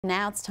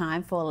Now it's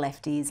time for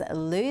Lefties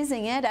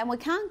Losing It, and we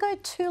can't go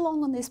too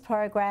long on this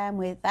program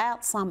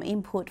without some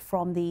input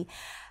from the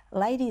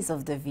ladies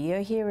of The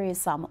View. Here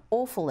is some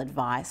awful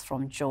advice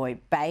from Joy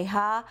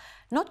Behar.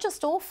 Not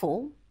just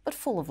awful, but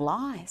full of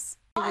lies.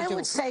 I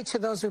would say to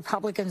those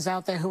Republicans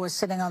out there who are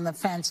sitting on the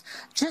fence,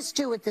 just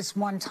do it this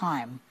one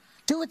time.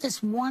 Do it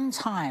this one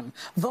time.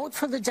 Vote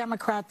for the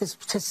Democrat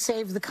to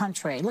save the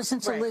country. Listen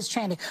to Liz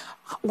Cheney.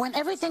 When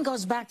everything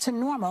goes back to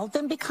normal,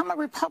 then become a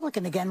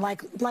Republican again,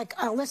 like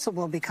Alyssa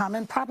will become,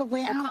 and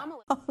probably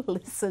Al.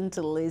 Listen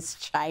to Liz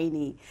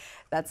Cheney.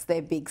 That's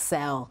their big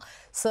sell.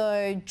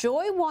 So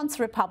Joy wants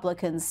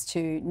Republicans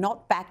to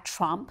not back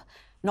Trump,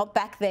 not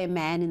back their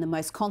man in the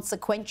most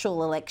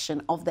consequential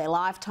election of their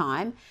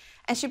lifetime.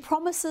 And she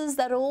promises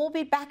that it'll all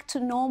be back to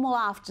normal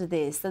after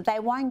this, that they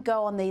won't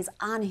go on these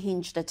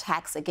unhinged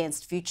attacks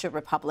against future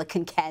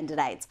Republican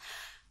candidates.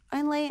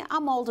 Only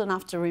I'm old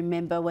enough to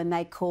remember when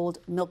they called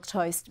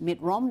milquetoast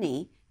Mitt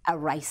Romney a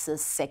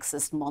racist,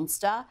 sexist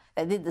monster.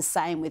 They did the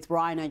same with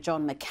Rhino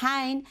John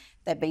McCain.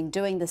 They've been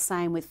doing the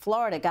same with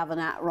Florida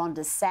Governor Ron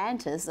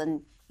DeSantis,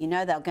 and you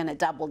know they're going to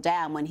double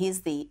down when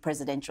he's the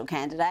presidential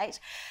candidate.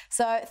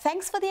 So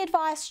thanks for the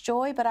advice,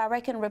 Joy, but I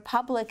reckon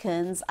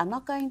Republicans are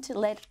not going to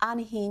let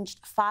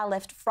unhinged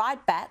far-left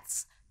fried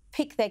bats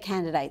pick their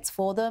candidates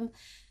for them.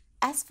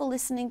 As for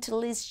listening to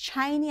Liz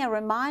Cheney, a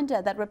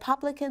reminder that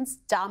Republicans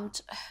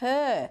dumped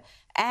her,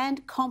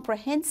 and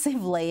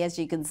comprehensively, as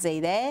you can see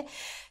there.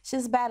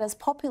 She's about as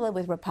popular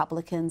with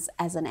Republicans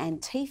as an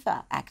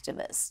Antifa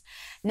activist.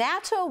 Now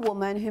to a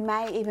woman who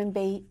may even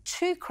be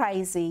too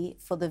crazy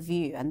for The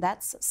View, and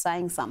that's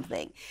saying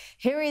something.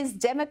 Here is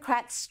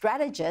Democrat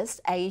strategist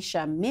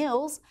Aisha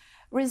Mills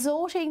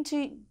resorting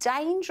to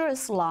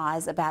dangerous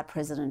lies about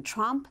President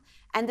Trump.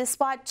 And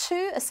despite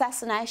 2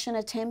 assassination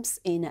attempts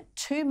in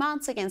 2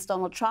 months against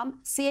Donald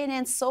Trump,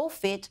 CNN saw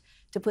fit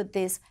to put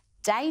this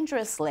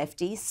dangerous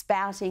lefty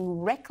spouting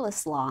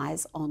reckless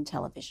lies on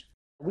television.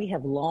 We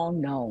have long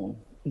known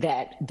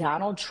that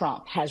Donald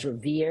Trump has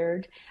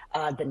revered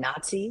the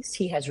Nazis.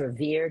 He has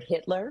revered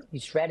Hitler.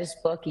 He's read his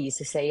book. He used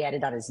to say he had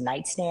it on his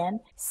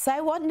nightstand.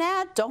 Say what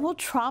now? Donald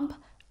Trump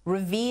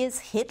reveres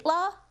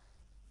Hitler?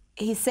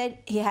 He said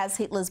he has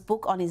Hitler's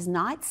book on his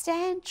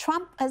nightstand.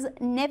 Trump has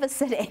never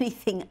said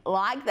anything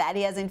like that.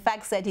 He has, in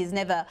fact, said he's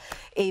never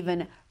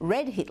even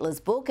read Hitler's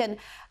book. And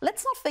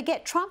let's not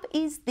forget, Trump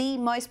is the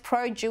most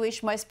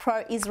pro-Jewish, most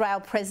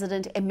pro-Israel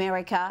president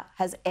America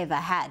has ever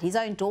had. His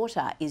own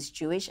daughter is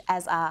Jewish,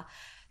 as are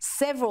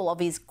several of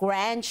his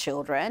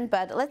grandchildren.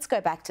 But let's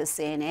go back to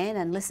CNN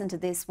and listen to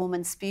this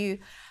woman spew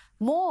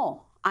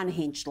more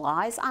unhinged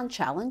lies,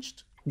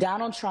 unchallenged.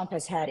 Donald Trump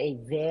has had a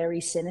very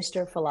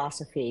sinister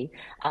philosophy,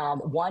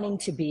 wanting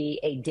to be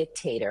a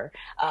dictator,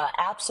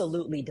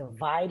 absolutely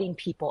dividing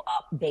people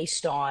up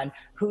based on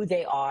who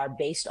they are,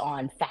 based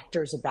on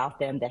factors about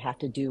them that have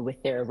to do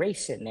with their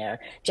race and their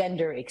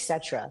gender,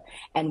 etc.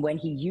 And when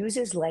he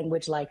uses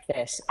language like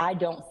this, I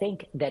don't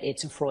think that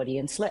it's a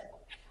Freudian slip.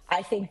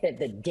 I think that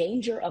the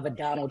danger of a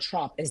Donald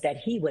Trump is that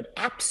he would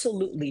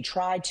absolutely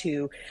try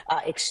to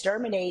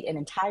exterminate an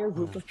entire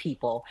group of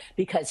people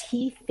because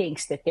he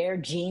thinks that their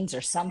genes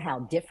are somehow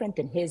different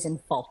than his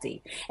and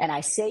faulty. And I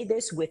say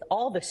this with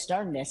all the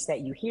sternness that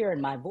you hear in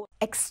my voice.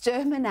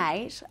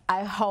 Exterminate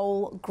a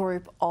whole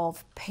group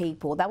of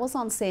people. That was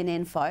on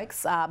CNN,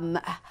 folks.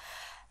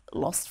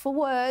 Lost for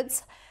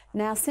words.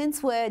 Now,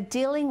 since we're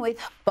dealing with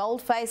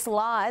bold-faced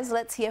lies,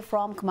 let's hear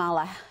from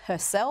Kamala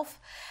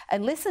herself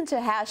and listen to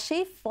how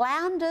she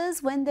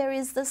flounders when there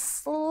is the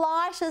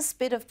slightest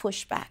bit of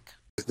pushback.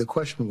 The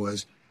question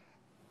was,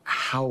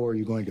 how are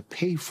you going to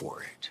pay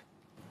for it?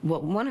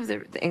 Well, one of the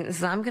things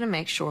is I'm going to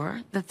make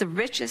sure that the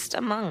richest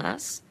among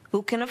us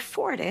who can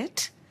afford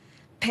it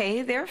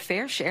pay their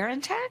fair share in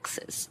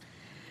taxes.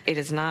 It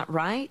is not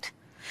right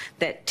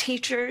that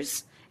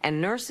teachers and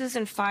nurses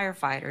and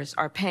firefighters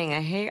are paying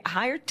a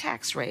higher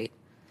tax rate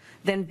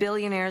than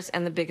billionaires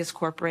and the biggest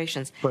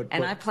corporations.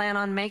 And I plan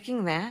on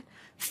making that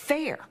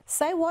fair.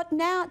 Say what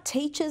now?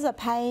 Teachers are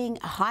paying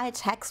higher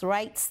tax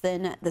rates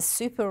than the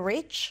super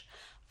rich?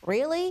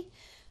 Really?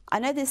 I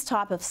know this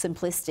type of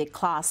simplistic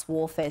class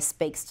warfare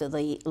speaks to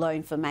the low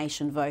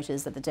information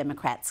voters that the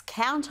Democrats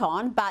count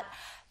on, but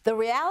the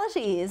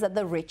reality is that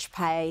the rich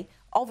pay,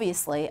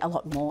 obviously, a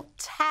lot more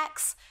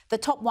tax. The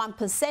top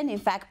 1%, in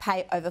fact,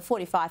 pay over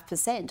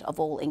 45% of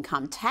all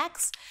income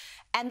tax.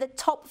 And the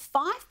top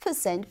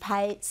 5%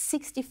 pay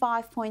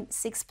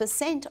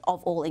 65.6%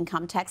 of all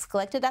income tax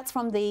collected. That's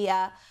from the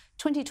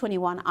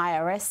 2021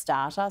 IRS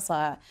data,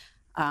 so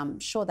I'm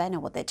sure they know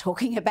what they're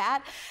talking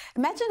about.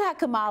 Imagine how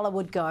Kamala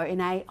would go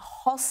in a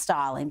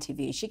hostile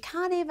interview. She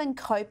can't even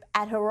cope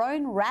at her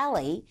own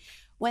rally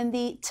when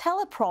the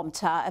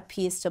teleprompter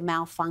appears to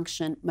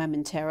malfunction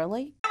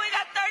momentarily. We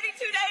got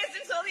 32 days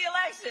until the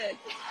election.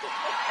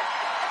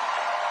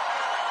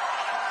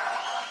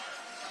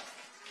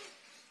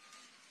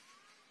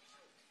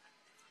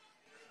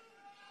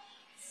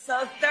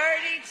 So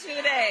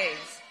 32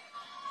 days.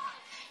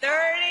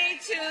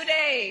 32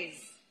 days.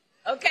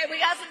 Okay, we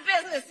got some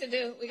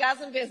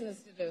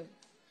business to do.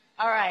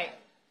 All right.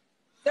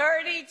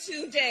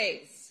 32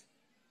 days.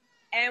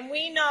 And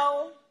we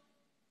know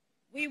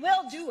we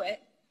will do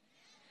it.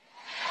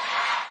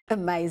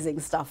 Amazing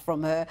stuff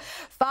from her.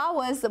 Far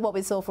worse than what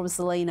we saw from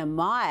Selena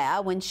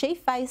Meyer when she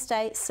faced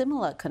a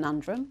similar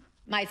conundrum.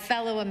 My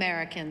fellow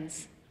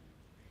Americans,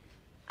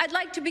 I'd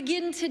like to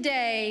begin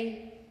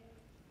today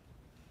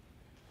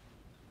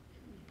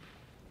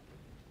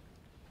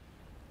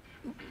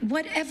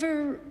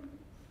whatever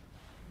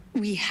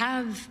we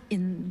have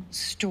in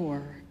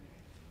store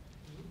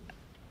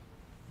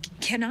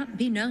cannot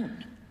be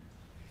known.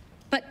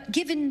 But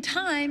given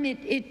time,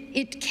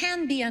 it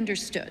can be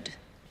understood.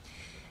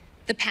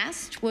 The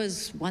past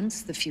was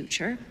once the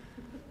future.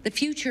 The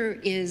future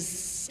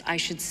is, I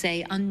should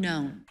say,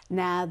 unknown.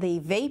 Now, the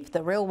Veep,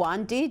 the real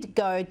one, did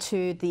go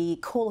to the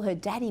Call Her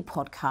Daddy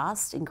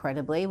podcast,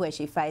 incredibly, where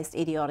she faced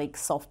idiotic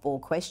softball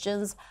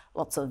questions,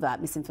 lots of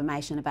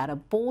misinformation about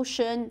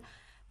abortion.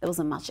 There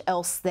wasn't much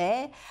else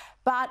there.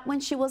 But when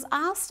she was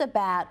asked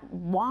about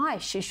why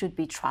she should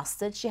be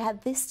trusted, she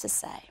had this to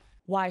say.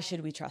 Why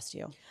should we trust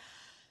you?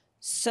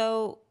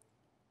 So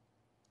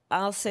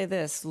I'll say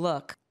this.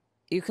 Look,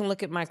 you can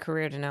look at my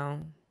career to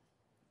know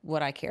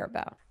what I care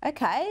about.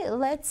 Okay,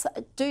 let's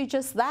do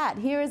just that.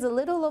 Here is a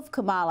little of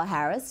Kamala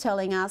Harris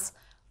telling us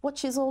what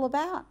she's all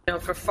about. You know,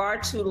 for far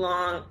too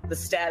long, the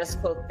status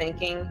quo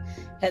thinking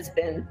has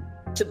been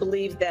to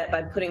believe that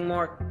by putting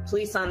more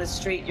police on the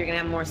street, you're going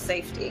to have more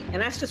safety.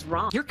 And that's just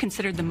wrong. You're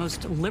considered the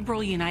most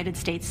liberal United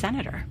States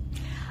senator.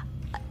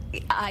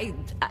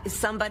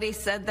 Somebody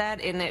said that,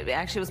 and it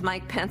actually was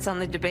Mike Pence on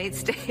the debate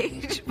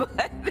stage.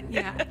 But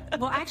yeah,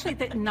 well, actually,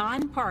 the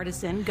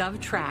nonpartisan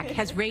GovTrack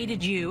has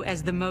rated you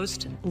as the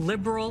most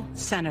liberal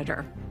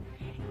senator.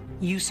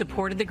 You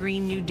supported the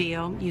Green New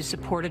Deal. You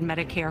supported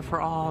Medicare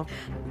for all.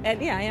 And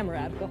yeah, I am a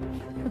radical.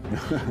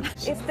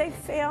 If they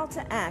fail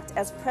to act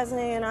as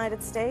President of the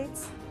United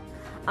States,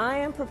 I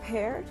am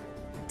prepared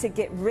to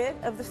get rid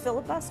of the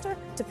filibuster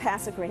to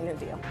pass a Green New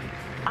Deal.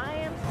 I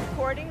am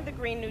supporting the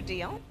Green New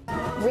Deal.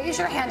 Raise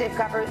your hand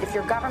if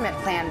your government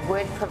plan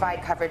would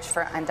provide coverage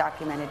for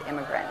undocumented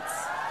immigrants.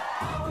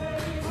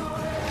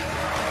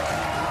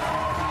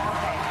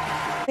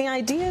 The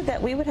idea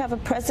that we would have a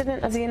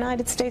president of the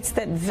United States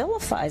that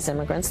vilifies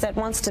immigrants, that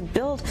wants to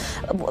build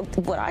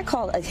what I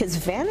call his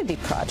vanity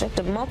project,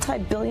 a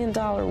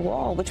multi-billion-dollar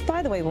wall, which,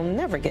 by the way, will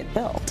never get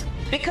built.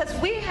 Because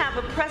we have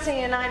a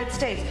president of the United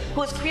States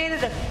who has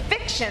created a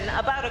fiction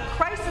about a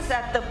crisis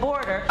at the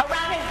border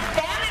around his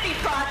vanity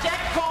project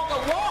called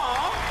a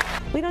wall.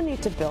 We don't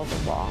need to build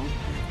a wall.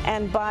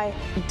 And by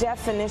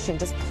definition,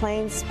 just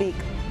plain speak,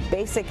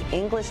 basic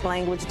English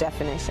language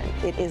definition,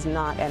 it is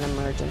not an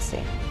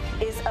emergency.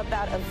 Is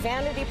about a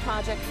vanity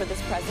project for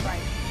this president. Right.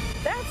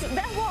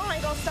 That wall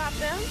ain't gonna stop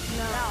them.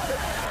 No.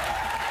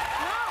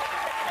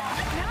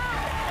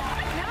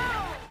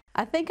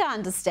 I think I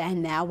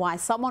understand now why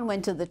someone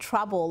went to the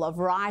trouble of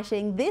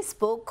writing this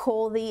book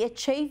called The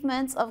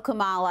Achievements of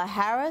Kamala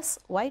Harris.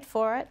 Wait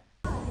for it.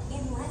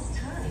 In less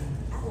time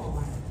at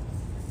Walmart.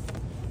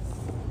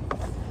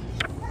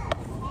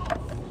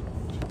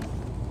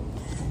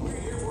 We're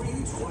here for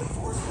you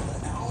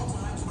 24/7 at all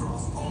times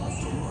across all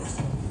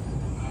stores.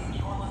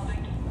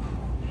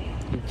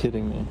 You're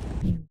kidding me.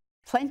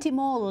 Plenty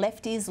more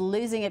Lefties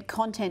losing it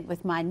content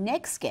with my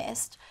next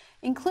guest,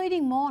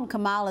 including more on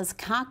Kamala's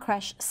car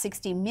crash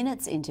 60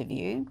 Minutes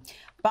interview.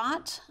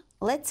 But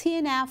let's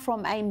hear now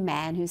from a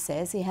man who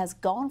says he has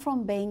gone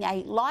from being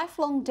a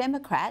lifelong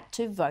Democrat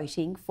to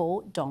voting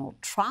for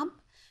Donald Trump.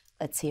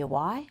 Let's hear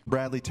why.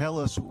 Bradley, tell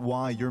us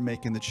why you're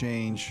making the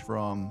change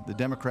from the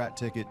Democrat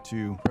ticket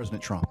to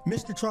President Trump.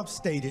 Mr. Trump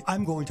stated,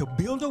 I'm going to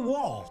build a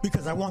wall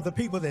because I want the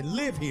people that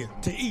live here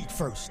to eat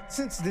first.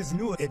 Since this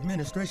new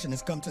administration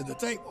has come to the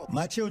table,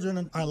 my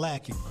children are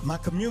lacking. My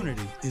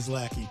community is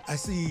lacking. I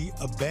see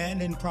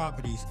abandoned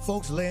properties,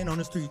 folks laying on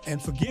the street.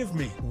 And forgive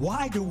me,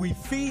 why do we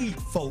feed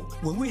folk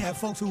when we have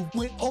folks who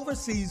went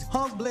overseas,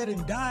 hung, bled,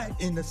 and died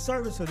in the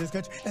service of this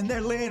country, and they're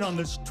laying on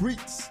the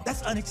streets?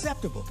 That's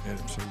unacceptable.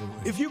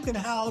 Absolutely. If you can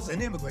house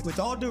an immigrant,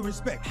 with all due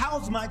respect,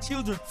 house my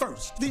children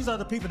first. These are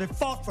the people that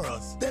fought for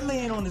us. They're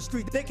laying on the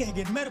street. They can't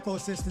get medical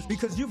assistance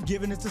because you've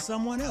given it to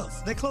someone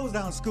else. They closed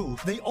down schools.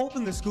 They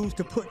opened the schools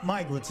to put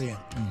migrants in.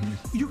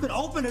 You can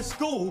open a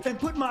school and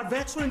put my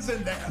veterans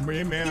in there.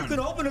 Amen. You can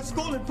open a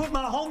school and put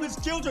my homeless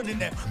children in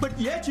there. But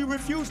yet you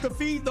refuse to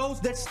feed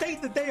those that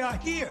state that they are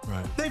here.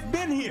 Right. They've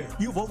been here.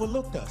 You've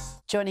overlooked us.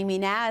 Joining me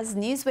now is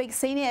Newsweek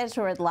Senior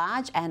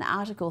Editor-at-Large and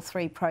Article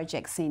 3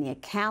 Project Senior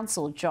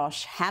Counsel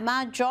Josh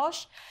Hammer.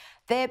 Josh,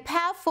 they're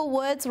powerful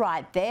words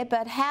right there,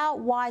 but how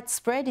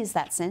widespread is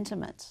that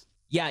sentiment?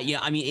 Yeah.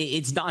 I mean,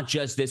 it's not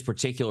just this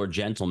particular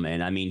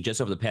gentleman. I mean,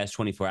 just over the past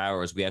 24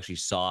 hours, we actually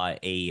saw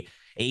a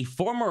A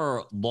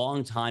former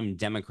longtime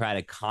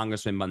Democratic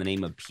congressman by the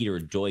name of Peter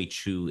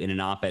Deutsch, who in an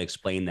op-ed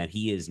explained that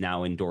he is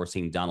now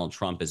endorsing Donald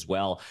Trump as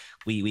well.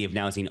 We have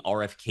now seen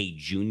RFK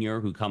Jr.,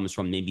 who comes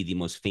from maybe the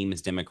most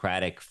famous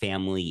Democratic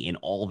family in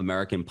all of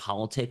American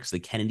politics, the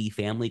Kennedy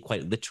family,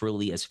 quite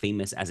literally as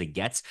famous as it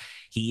gets.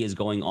 He is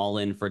going all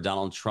in for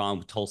Donald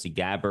Trump. Tulsi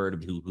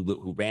Gabbard,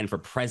 who ran for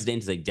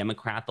president as a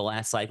Democrat the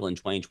last cycle in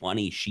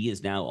 2020, she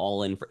is now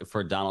all in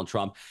for Donald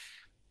Trump.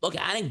 Look,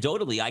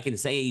 anecdotally, I can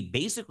say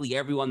basically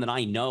everyone that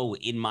I know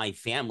in my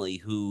family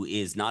who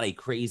is not a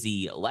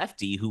crazy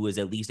lefty, who is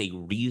at least a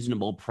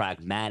reasonable,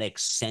 pragmatic,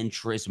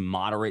 centrist,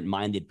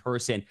 moderate-minded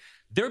person,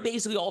 they're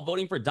basically all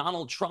voting for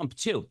Donald Trump,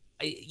 too.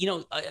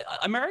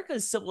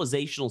 America's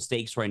civilizational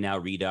stakes right now,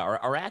 Rita,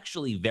 are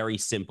actually very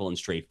simple and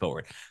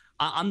straightforward.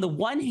 On the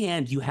one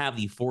hand, you have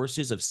the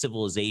forces of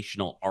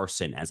civilizational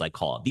arson, as I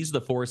call it. These are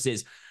the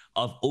forces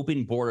of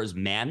open borders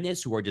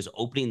madness who are just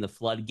opening the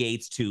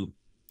floodgates to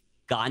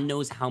God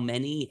knows how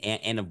many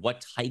and of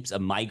what types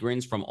of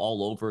migrants from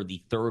all over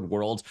the third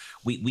world.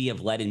 We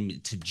have led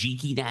in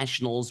Tajiki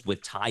nationals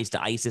with ties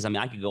to ISIS. I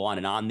mean, I could go on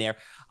and on there.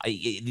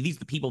 These are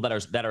the people that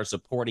are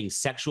supporting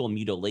sexual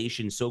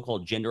mutilation,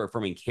 so-called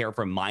gender-affirming care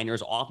for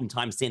minors,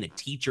 oftentimes saying that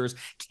teachers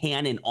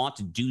can and ought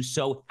to do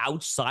so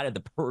outside of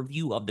the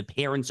purview of the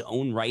parents'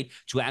 own right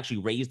to actually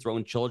raise their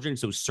own children,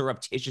 so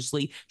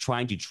surreptitiously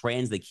trying to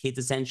trans the kids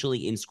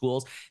essentially in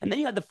schools. And then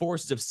you have the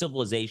forces of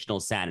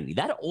civilizational sanity.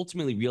 That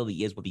ultimately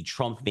really is what the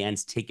Trump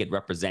van's ticket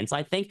represents,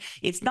 I think.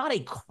 It's not a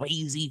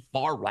crazy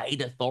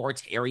far-right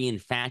authoritarian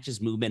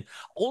fascist movement.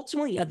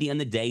 Ultimately, at the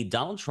end of the day,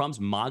 Donald Trump's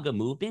MAGA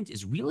movement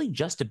is really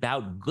just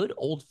about good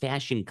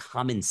old-fashioned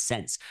common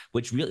sense,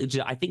 which really,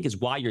 I think, is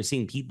why you're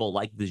seeing people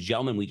like this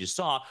gentleman we just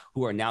saw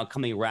who are now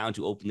coming around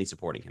to openly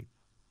supporting him.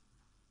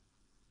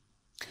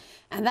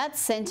 And that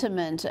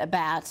sentiment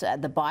about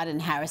the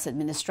Biden-Harris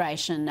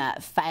administration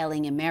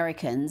failing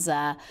Americans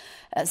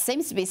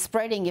seems to be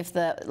spreading if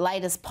the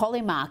latest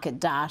Polymarket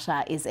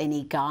data is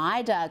any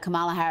guide.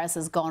 Kamala Harris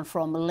has gone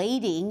from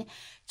leading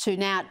to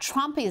now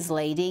Trump is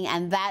leading,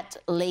 and that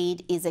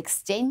lead is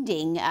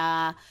extending,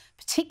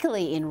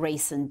 particularly in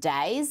recent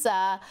days.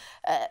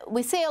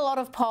 We see a lot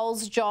of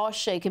polls,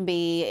 Josh. It can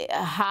be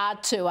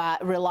hard to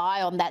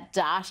rely on that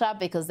data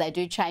because they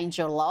do change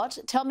a lot.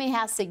 Tell me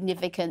how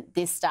significant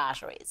this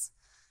data is.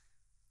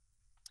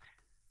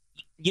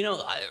 You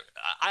know,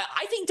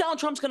 I think Donald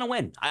Trump's going to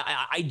win.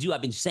 I do.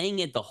 I've been saying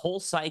it the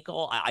whole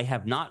cycle. I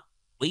have not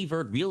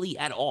wavered really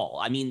at all.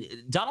 I mean,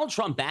 Donald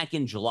Trump back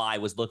in July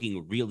was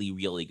looking really,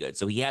 really good.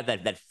 So he had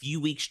that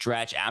few-week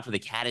stretch after the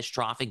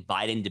catastrophic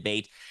Biden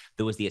debate.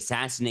 There was the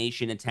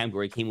assassination attempt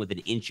where he came within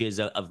inches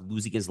of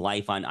losing his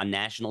life on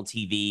national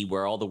TV,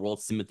 where all the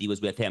world's sympathy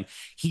was with him.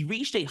 He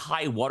reached a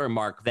high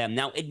watermark then.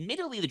 Now,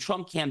 admittedly, the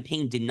Trump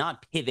campaign did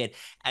not pivot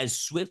as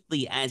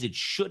swiftly as it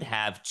should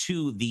have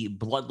to the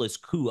bloodless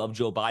coup of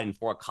Joe Biden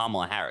for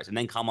Kamala Harris. And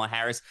then Kamala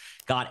Harris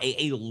got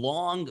a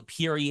long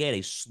period,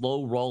 a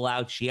slow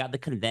rollout. She had the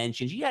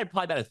convention. She had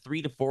probably about a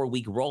 3 to 4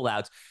 week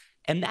rollout.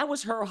 And that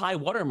was her high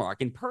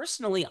watermark. And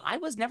personally, I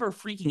was never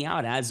freaking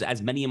out,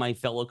 as many of my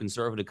fellow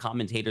conservative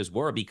commentators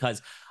were,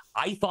 because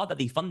I thought that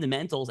the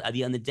fundamentals at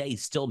the end of the day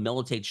still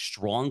militate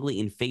strongly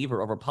in favor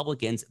of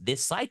Republicans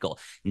this cycle.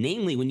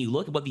 Namely, when you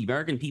look at what the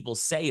American people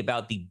say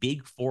about the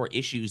big four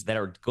issues that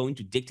are going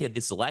to dictate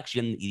this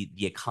election,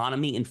 the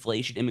economy,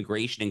 inflation,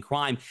 immigration, and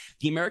crime,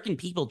 the American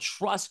people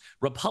trust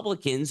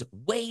Republicans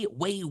way,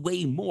 way,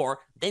 way more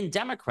than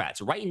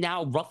Democrats. Right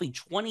now, roughly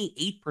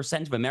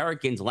 28% of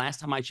Americans, last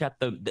time I checked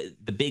the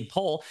big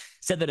poll,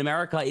 said that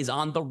America is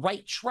on the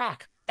right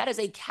track. That is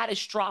a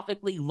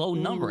catastrophically low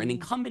number. An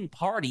incumbent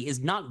party is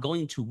not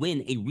going to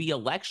win a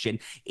re-election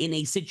in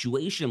a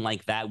situation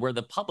like that where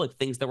the public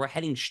thinks that we're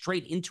heading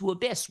straight into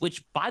abyss,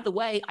 which, by the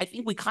way, I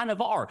think we kind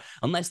of are,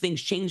 unless things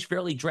change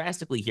fairly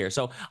drastically here.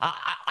 So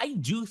I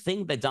do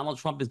think that Donald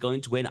Trump is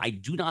going to win. I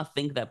do not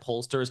think that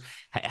pollsters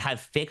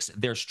have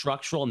fixed their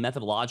structural and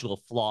methodological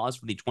flaws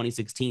for the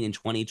 2016 and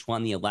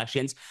 2020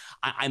 elections.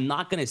 I'm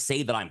not going to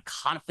say that I'm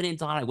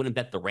confident on it. I wouldn't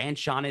bet the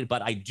ranch on it,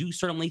 but I do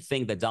certainly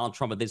think that Donald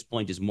Trump at this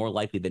point is more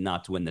likely than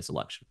not to win this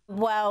election.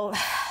 Well,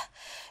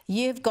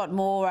 you've got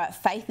more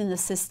faith in the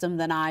system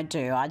than I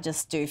do. I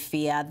just do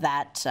fear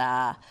that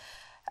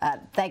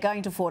they're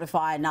going to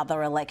fortify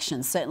another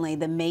election. Certainly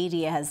the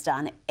media has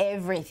done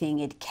everything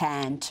it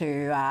can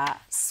to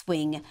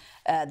swing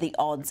the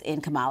odds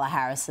in Kamala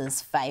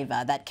Harris's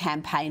favour. That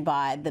campaign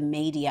by the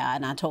media,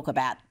 and I talk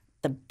about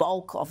the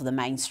bulk of the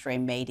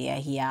mainstream media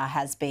here,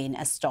 has been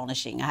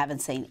astonishing. I haven't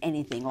seen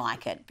anything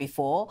like it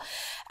before.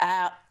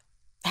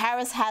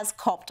 Harris has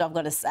copped, I've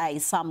got to say,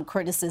 some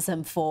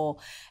criticism for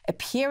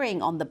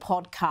appearing on the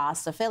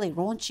podcast, a fairly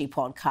raunchy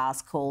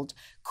podcast called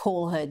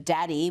Call Her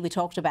Daddy. We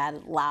talked about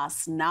it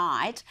last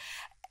night.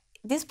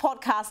 This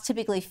podcast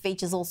typically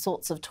features all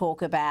sorts of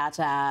talk about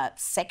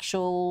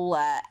sexual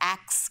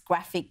acts,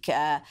 graphic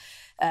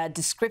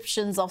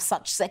descriptions of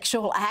such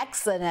sexual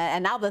acts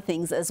and other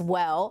things as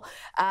well.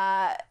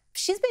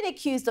 she's been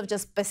accused of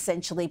just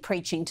essentially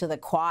preaching to the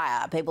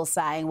choir. People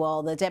saying,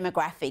 well, the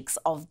demographics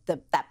of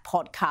that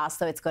podcast,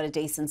 though it's got a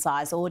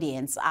decent-sized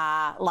audience,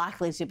 are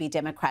likely to be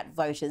Democrat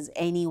voters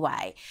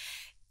anyway.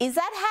 Is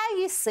that how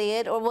you see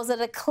it, or was it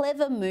a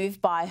clever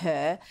move by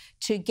her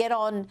to get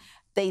on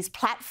these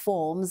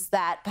platforms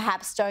that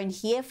perhaps don't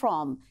hear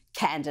from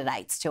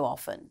candidates too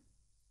often?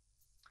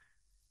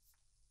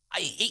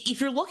 If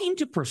you're looking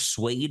to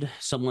persuade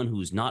someone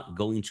who's not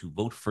going to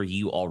vote for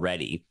you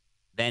already,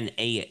 then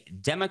a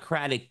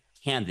Democratic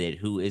candidate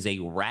who is a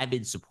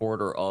rabid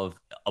supporter of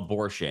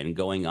abortion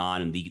going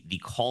on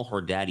the Call Her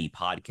Daddy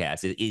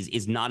podcast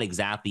is not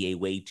exactly a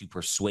way to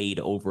persuade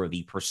over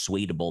the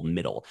persuadable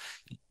middle.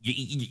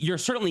 You're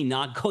certainly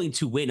not going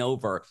to win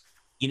over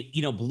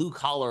blue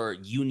collar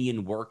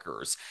union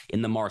workers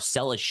in the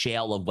Marcellus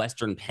Shale of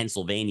Western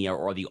Pennsylvania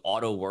or the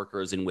auto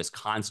workers in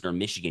Wisconsin or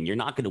Michigan. You're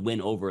not going to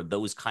win over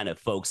those kind of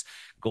folks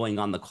going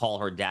on the Call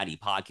Her Daddy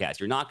podcast.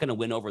 You're not going to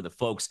win over the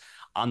folks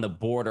on the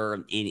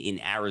border in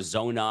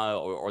Arizona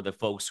or the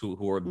folks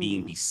who are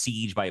being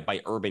besieged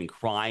by urban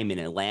crime in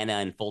Atlanta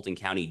and Fulton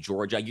County,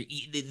 Georgia.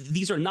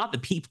 These are not the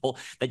people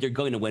that you're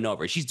going to win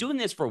over. She's doing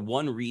this for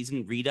one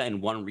reason, Rita, and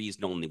one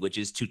reason only, which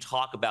is to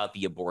talk about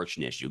the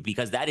abortion issue,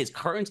 because that is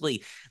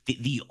currently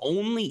the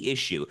only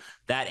issue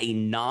that a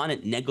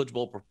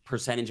non-negligible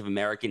percentage of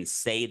Americans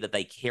say that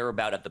they care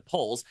about at the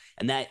polls.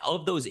 And that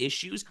of those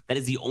issues, that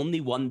is the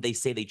only one they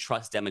say they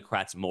trust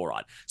Democrats more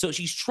on. So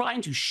she's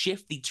trying to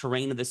shift the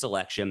terrain of this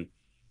election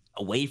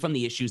away from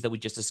the issues that we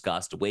just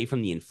discussed, away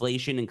from the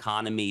inflation,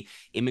 economy,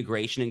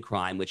 immigration, and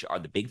crime, which are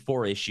the big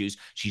four issues.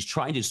 She's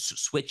trying to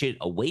switch it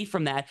away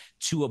from that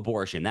to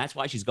abortion. That's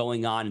why she's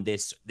going on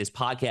this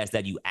podcast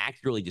that you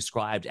accurately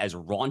described as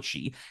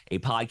raunchy, a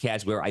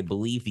podcast where I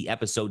believe the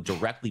episode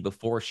directly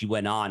before she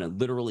went on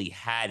literally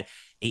had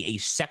a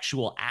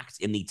sexual act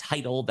in the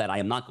title that I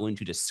am not going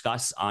to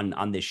discuss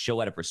on this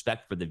show out of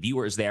respect for the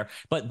viewers there.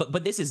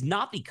 But this is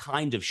not the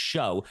kind of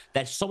show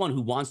that someone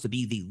who wants to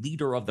be the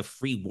leader of the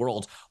free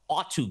world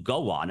ought to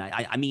go on.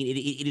 I mean,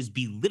 it is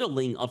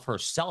belittling of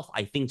herself,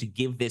 I think, to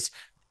give this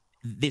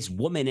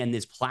woman and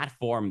this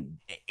platform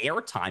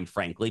airtime,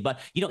 frankly.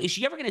 But, is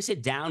she ever going to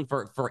sit down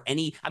for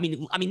any, I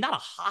mean, not a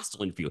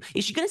hostile interview.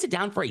 Is she going to sit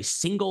down for a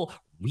single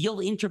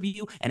real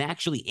interview and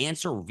actually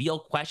answer real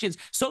questions?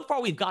 So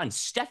far, we've gotten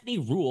Stephanie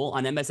Ruhle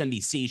on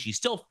MSNBC. She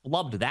still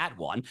flubbed that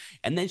one.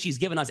 And then she's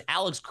given us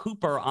Alex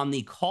Cooper on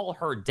the Call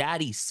Her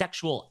Daddy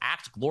sexual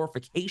act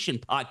glorification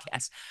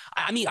podcast.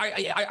 I mean,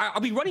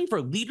 are we running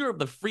for leader of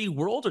the free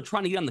world or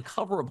trying to get on the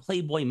cover of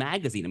Playboy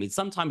magazine? I mean,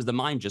 sometimes the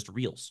mind just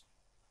reels.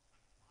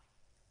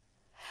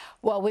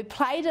 Well, we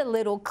played a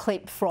little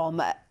clip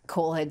from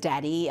Call Her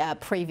Daddy, a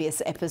previous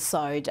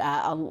episode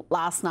on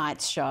last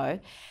night's show,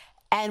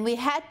 and we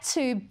had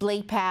to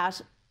bleep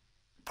out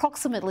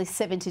approximately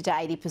 70 to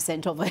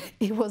 80% of it.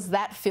 It was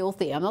that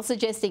filthy. I'm not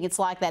suggesting it's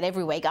like that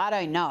every week. I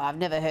don't know. I've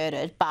never heard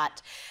it,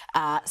 but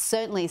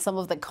certainly some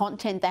of the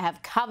content they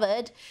have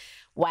covered,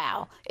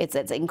 wow, it's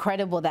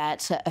incredible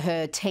that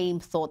her team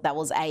thought that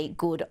was a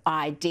good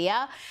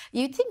idea.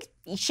 You'd think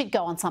you should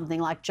go on something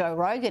like Joe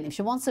Rogan. If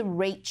she wants to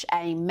reach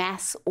a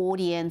mass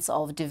audience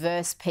of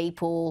diverse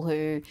people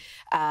who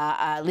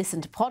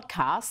listen to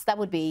podcasts, that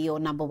would be your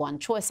number one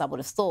choice, I would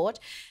have thought.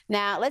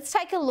 Now, let's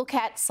take a look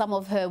at some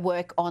of her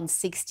work on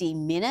 60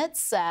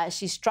 Minutes.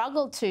 She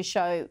struggled to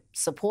show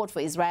support for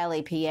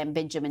Israeli PM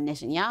Benjamin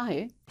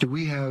Netanyahu. Do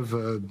we have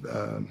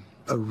a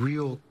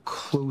real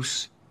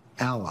close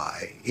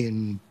ally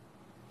in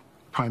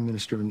Prime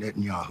Minister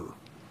Netanyahu?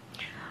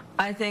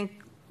 I think,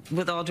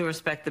 with all due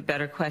respect, the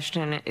better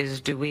question is,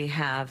 do we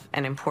have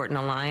an important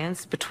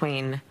alliance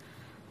between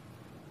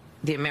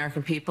the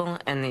American people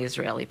and the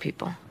Israeli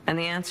people? And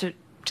the answer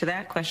to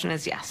that question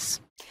is yes.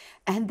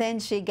 And then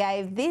she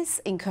gave this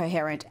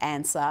incoherent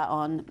answer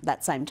on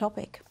that same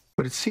topic.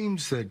 But it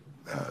seems that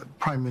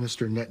Prime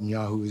Minister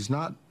Netanyahu is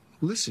not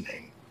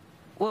listening.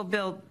 Well,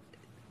 Bill,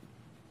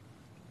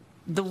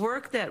 the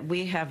work that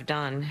we have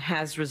done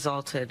has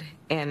resulted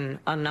in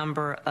a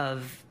number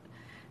of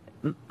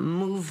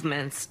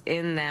movements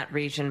in that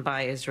region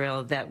by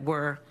Israel that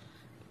were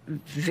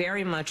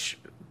very much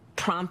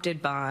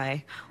prompted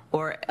by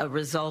or a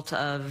result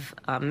of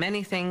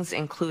many things,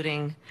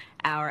 including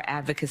our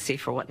advocacy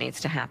for what needs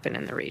to happen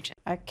in the region.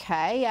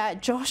 Okay,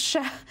 Josh,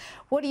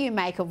 what do you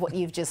make of what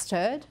you've just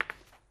heard?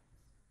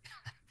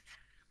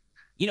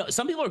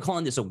 Some people are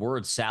calling this a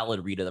word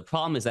salad, Rita. The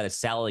problem is that a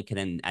salad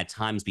can at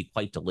times be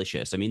quite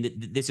delicious. I mean,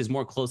 this is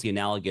more closely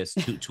analogous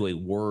to a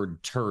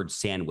word turd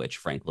sandwich,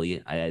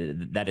 frankly.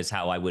 That is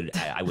how I would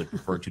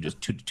prefer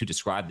to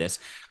describe this.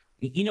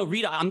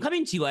 Rita, I'm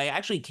coming to you. I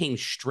actually came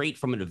straight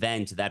from an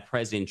event that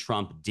President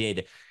Trump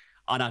did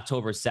on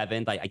October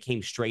 7th. I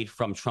came straight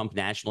from Trump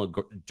National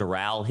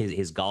Doral,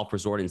 his golf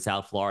resort in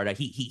South Florida.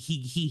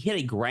 He hit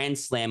a grand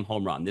slam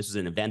home run. This was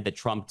an event that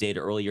Trump did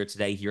earlier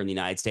today here in the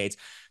United States,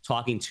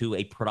 talking to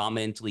a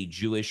predominantly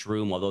Jewish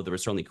room, although there were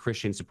certainly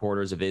Christian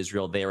supporters of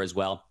Israel there as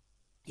well.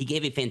 He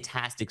gave a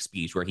fantastic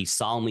speech where he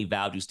solemnly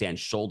vowed to stand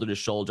shoulder to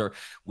shoulder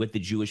with the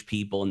Jewish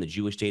people and the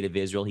Jewish state of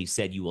Israel. He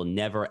said, "You will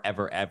never,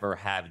 ever, ever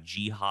have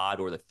jihad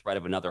or the threat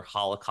of another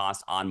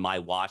Holocaust on my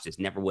watch. This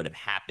never would have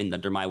happened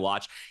under my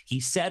watch." He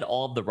said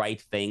all of the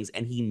right things,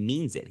 and he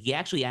means it. He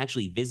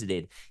actually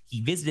visited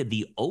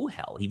the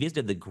Ohel. He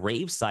visited the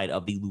gravesite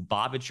of the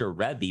Lubavitcher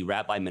Rebbe,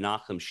 Rabbi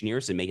Menachem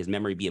Schneerson, may his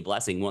memory be a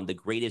blessing, one of the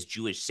greatest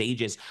Jewish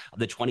sages of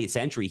the 20th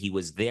century. He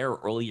was there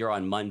earlier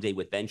on Monday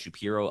with Ben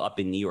Shapiro up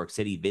in New York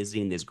City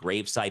visiting this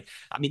gravesite.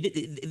 I mean,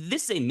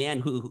 this is a man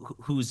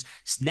whose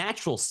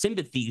natural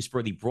sympathies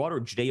for the broader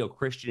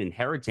Judeo-Christian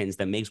inheritance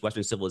that makes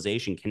Western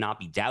civilization cannot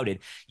be doubted.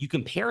 You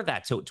compare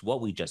that to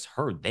what we just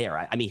heard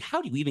there. I mean,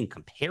 how do you even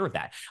compare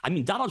that? I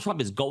mean, Donald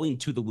Trump is going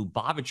to the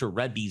Lubavitcher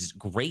Rebbe's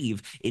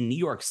grave in New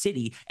York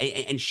City,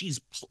 and she's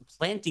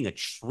planting a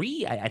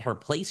tree at her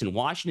place in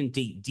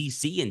Washington,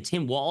 D.C., and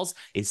Tim Walz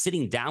is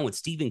sitting down with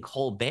Stephen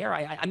Colbert.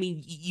 I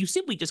mean, you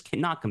simply just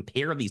cannot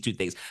compare these two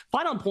things.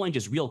 Final point,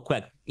 just real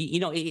quick. You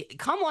know,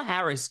 Kamala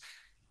Harris,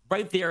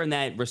 right there in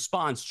that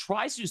response,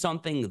 tries to do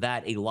something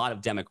that a lot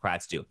of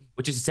Democrats do,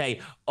 which is to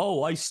say,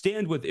 oh, I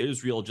stand with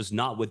Israel, just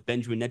not with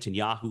Benjamin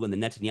Netanyahu and the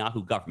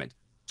Netanyahu government.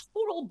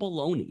 Total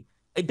baloney.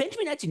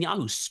 Benjamin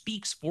Netanyahu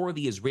speaks for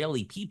the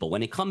Israeli people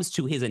when it comes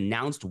to his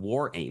announced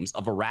war aims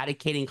of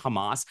eradicating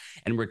Hamas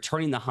and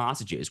returning the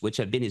hostages, which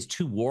have been his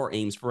two war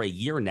aims for a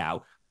year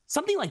now.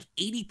 Something like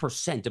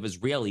 80% of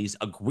Israelis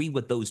agree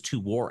with those two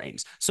war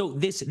aims. So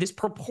this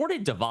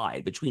purported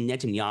divide between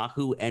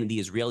Netanyahu and the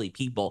Israeli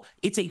people,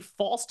 it's a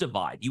false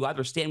divide. You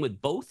either stand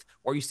with both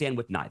or you stand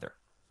with neither.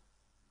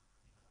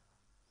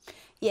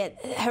 Yeah,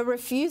 her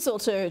refusal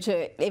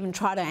to even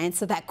try to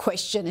answer that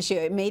question, she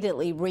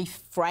immediately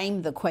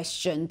reframed the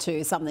question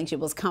to something she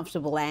was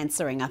comfortable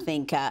answering, I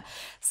think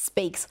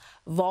speaks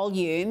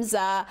volumes.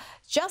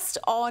 Just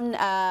on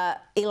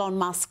Elon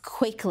Musk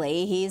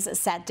quickly, he's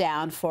sat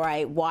down for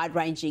a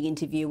wide-ranging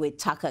interview with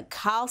Tucker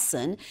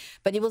Carlson,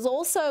 but he was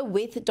also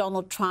with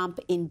Donald Trump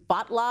in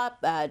Butler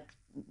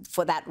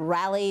for that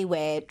rally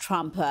where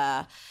Trump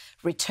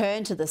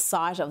returned to the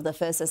site of the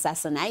first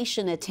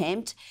assassination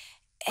attempt.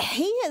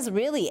 He has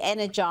really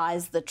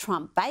energized the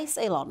Trump base,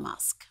 Elon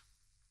Musk.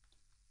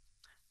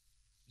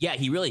 Yeah,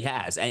 he really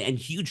has. And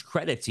huge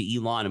credit to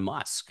Elon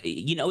Musk.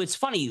 You know, it's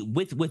funny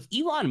with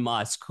Elon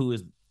Musk, who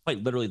is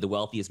quite literally the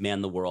wealthiest man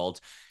in the world,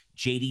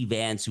 J.D.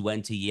 Vance, who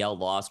went to Yale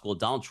Law School,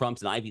 Donald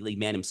Trump's an Ivy League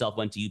man himself,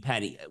 went to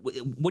UPenn.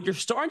 What you're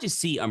starting to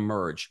see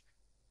emerge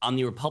on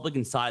the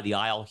Republican side of the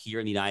aisle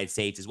here in the United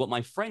States is what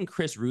my friend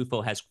Chris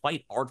Rufo has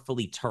quite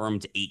artfully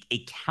termed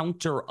a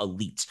counter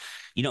elite.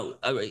 You know,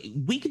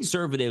 we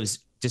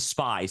conservatives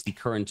despise the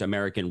current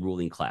American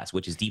ruling class,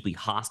 which is deeply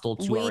hostile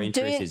to our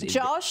interests.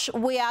 Josh,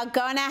 we are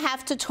going to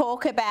have to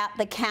talk about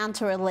the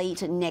counter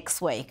elite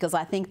next week, because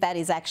I think that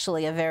is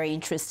actually a very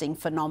interesting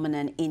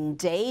phenomenon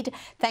indeed.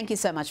 Thank you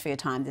so much for your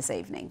time this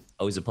evening.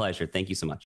 Always a pleasure. Thank you so much.